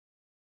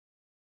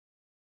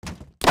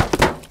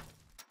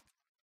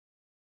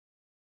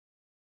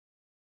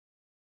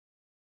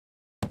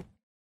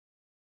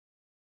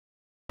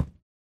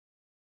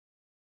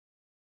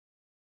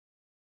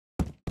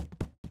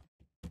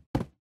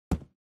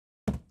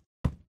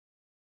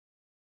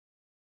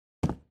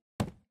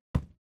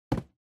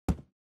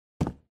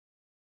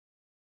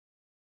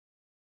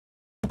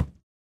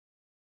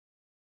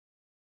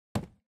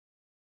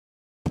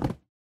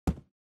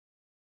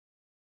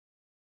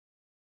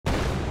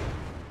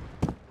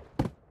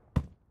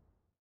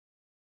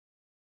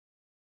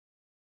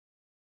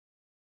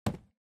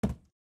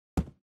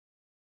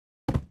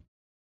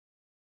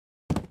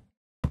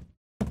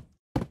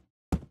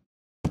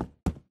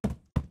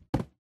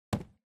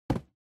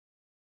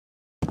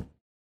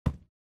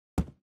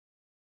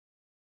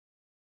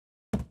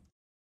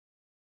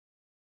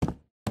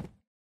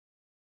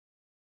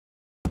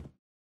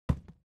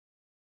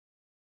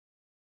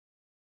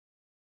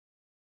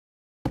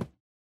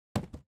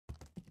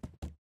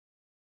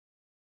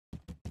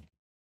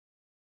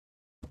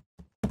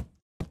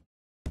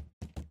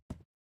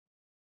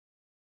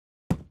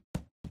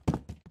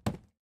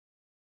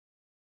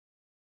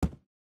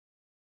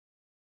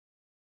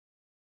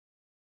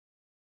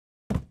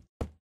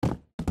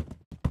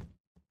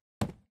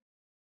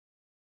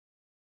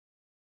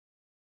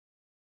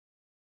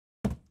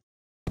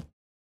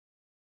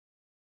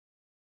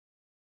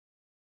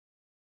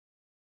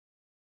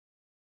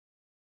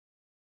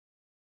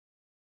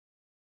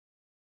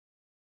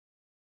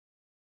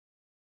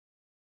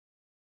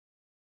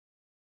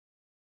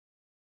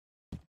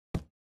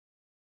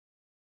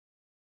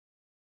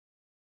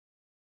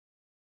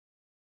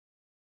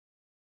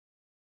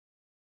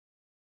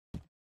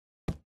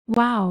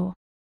Wow,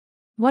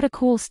 what a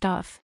cool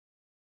stuff.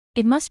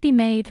 It must be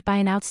made by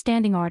an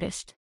outstanding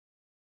artist.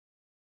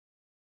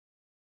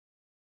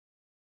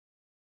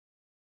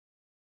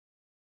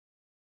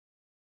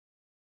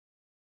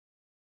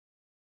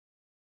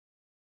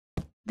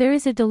 There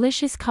is a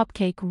delicious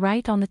cupcake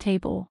right on the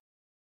table.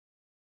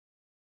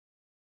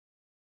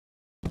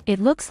 It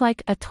looks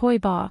like a toy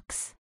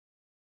box.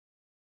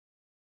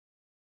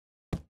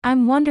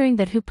 I'm wondering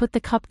that who put the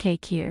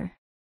cupcake here.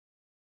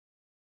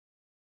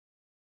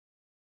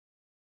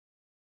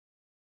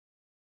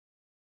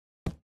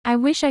 I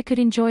wish I could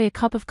enjoy a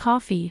cup of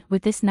coffee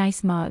with this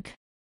nice mug.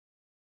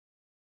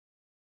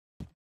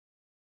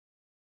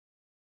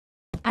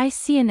 I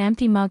see an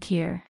empty mug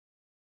here.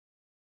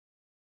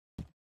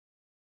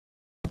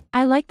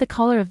 I like the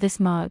color of this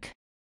mug.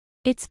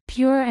 It's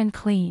pure and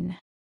clean.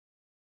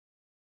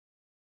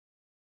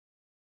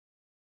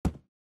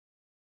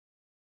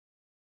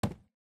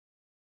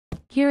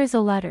 Here is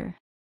a letter.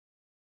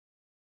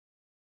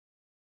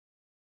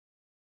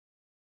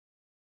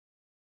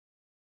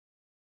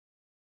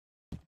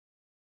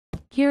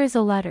 Here is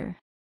a letter.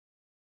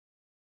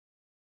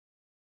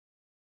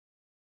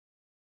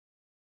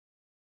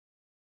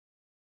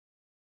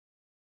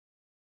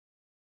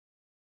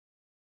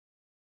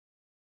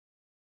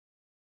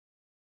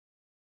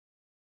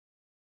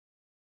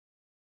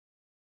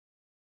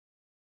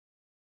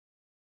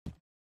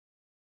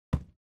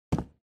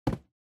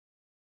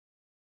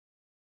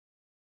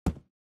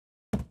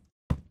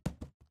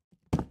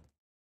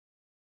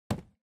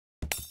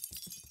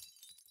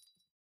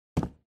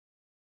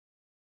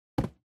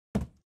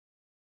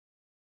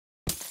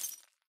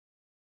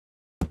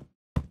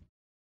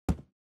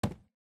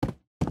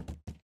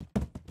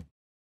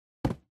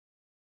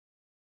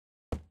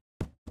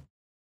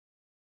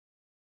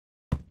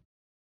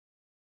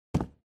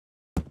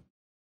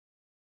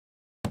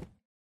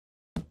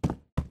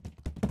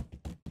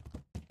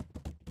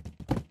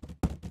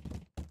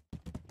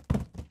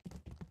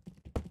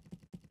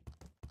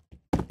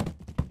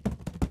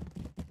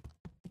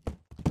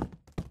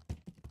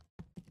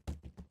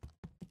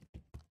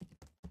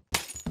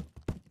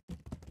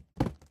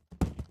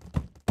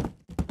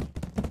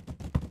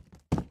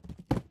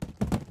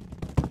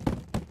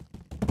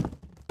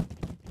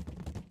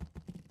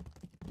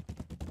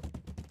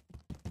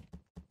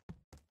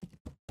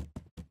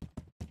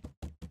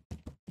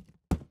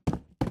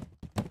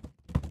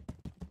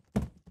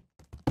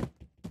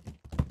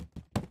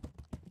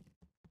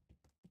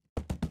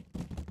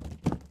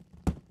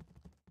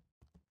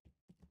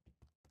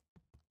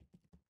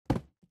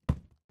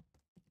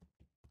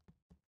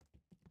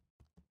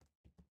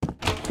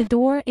 The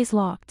door is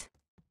locked.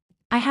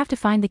 I have to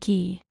find the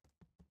key.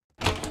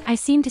 I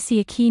seem to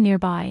see a key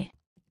nearby.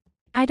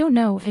 I don't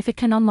know if it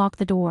can unlock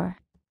the door.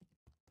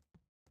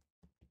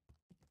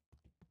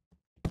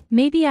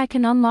 Maybe I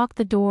can unlock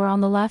the door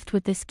on the left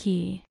with this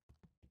key.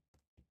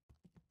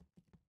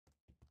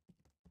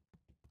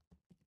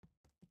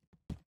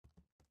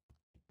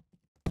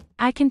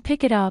 I can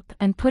pick it up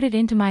and put it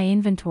into my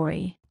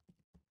inventory.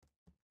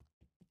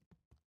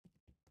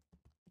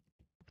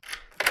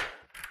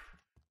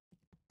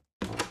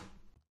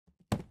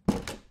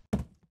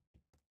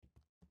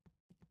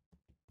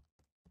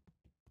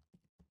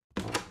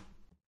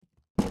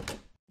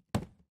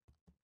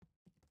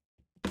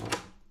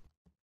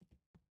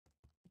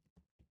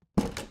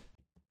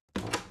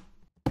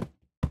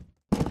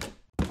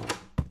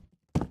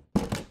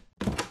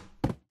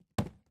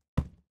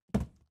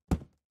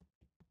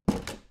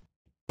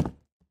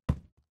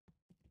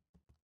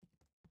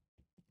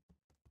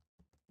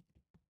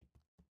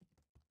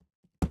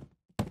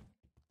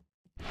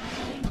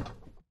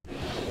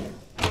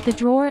 The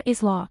drawer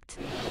is locked.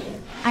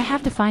 I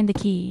have to find the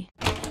key.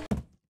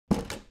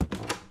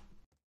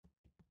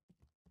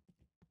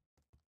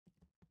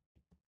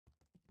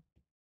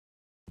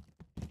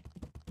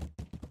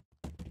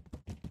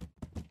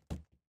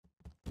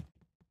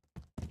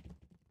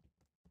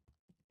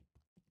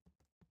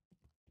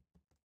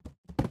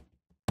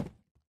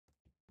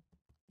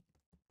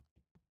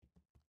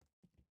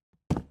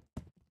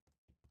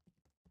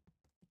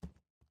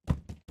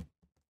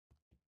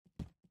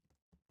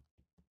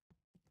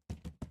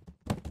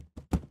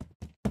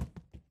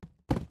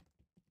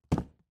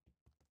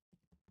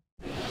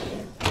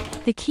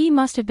 The key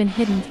must have been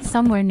hidden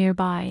somewhere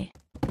nearby.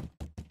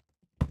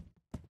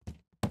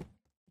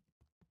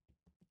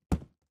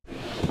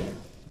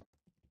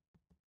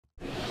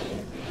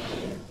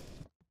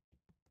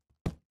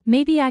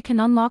 Maybe I can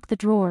unlock the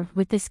drawer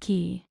with this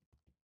key.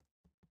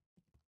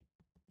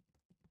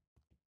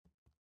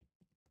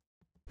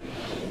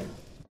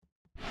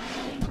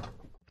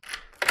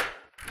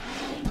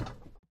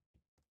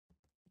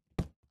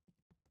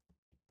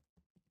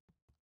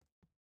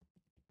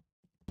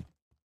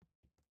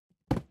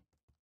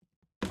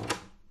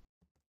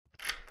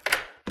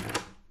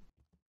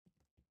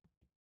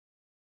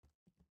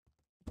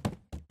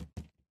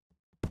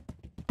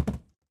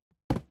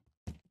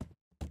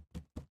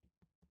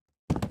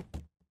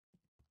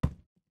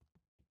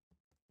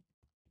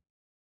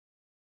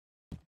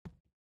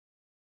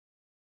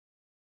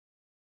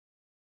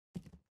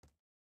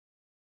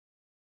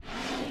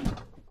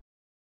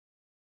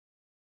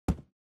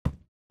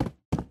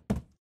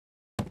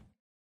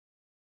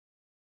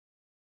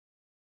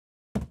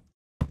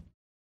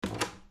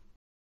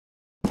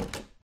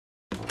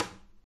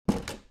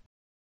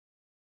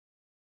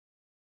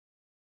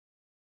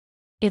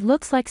 It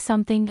looks like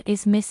something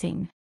is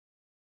missing.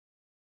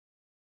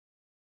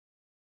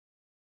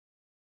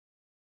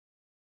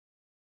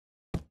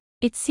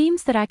 It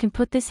seems that I can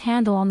put this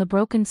handle on the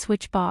broken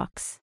switch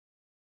box.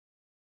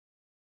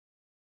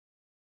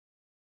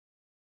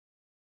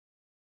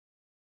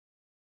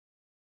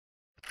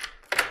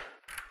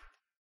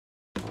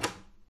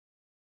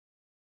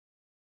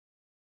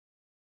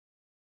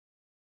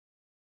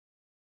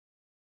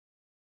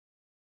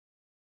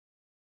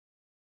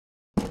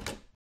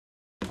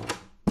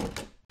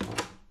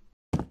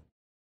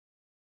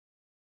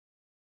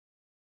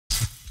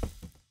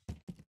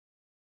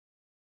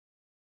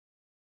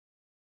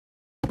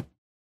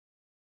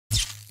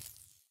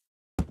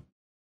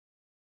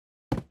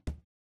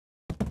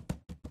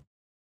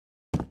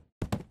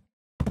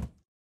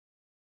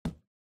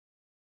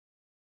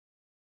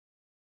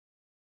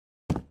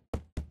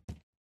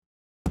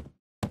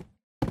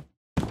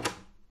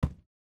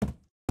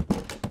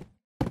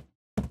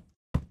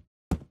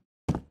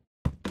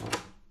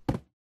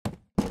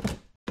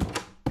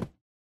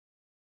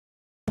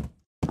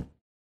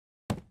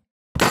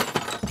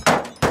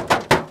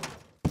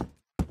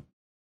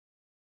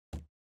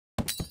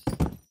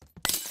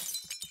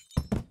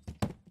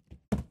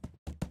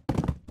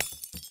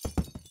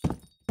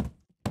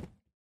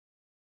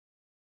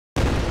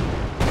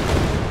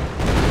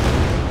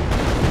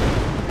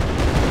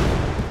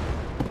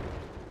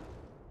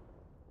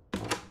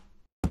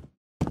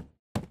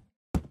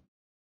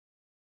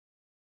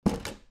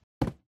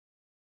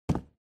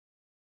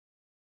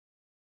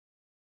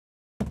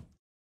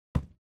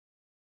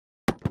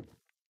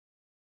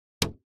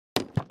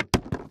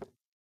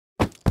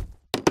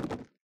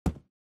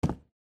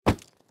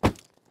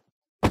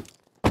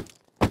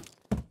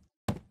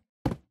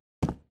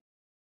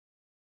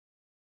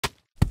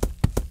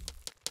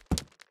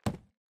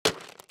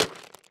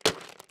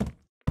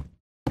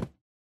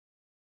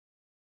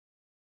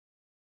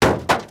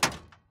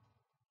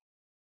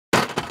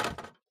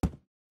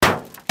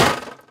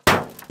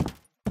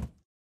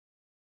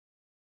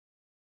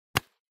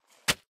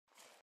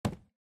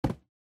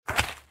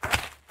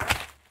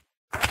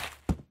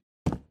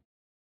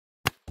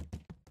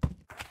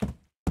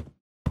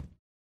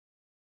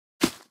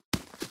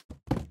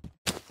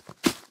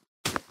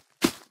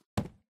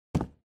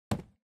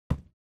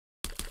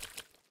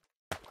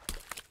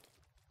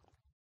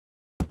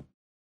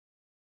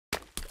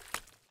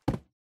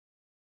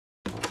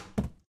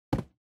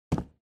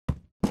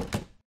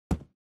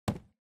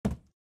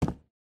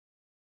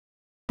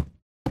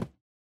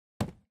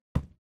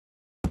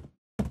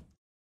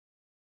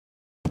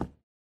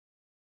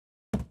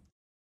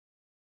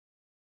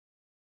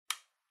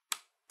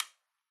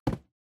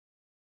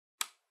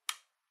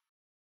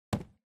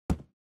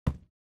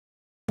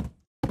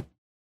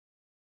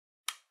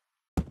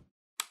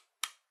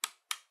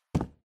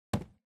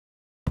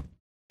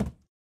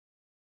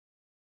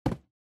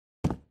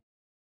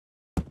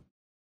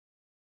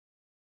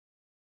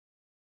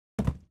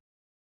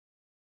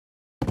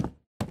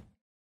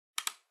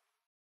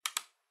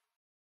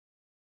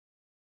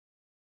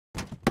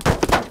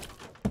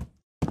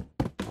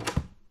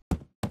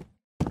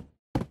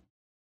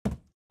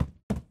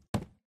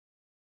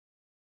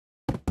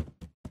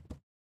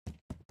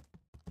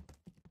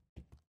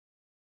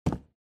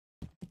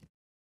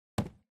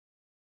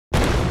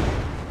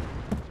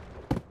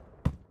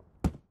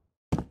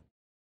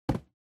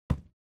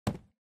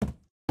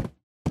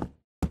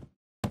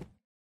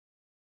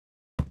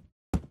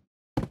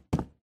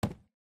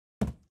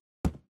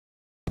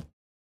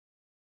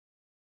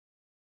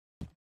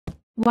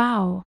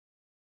 Wow!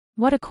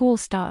 What a cool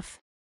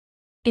stuff.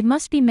 It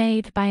must be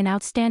made by an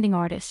outstanding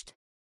artist.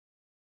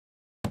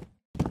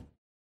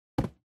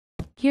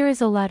 Here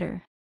is a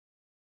letter.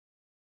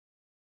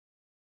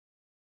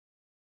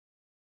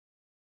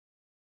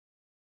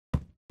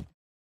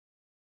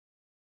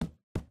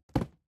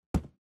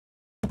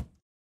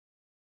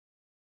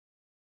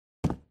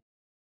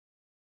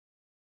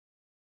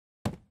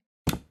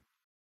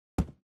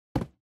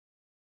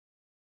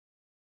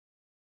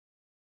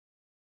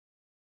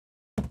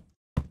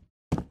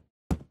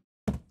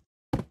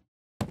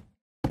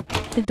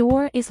 The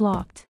door is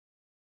locked.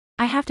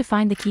 I have to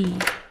find the key.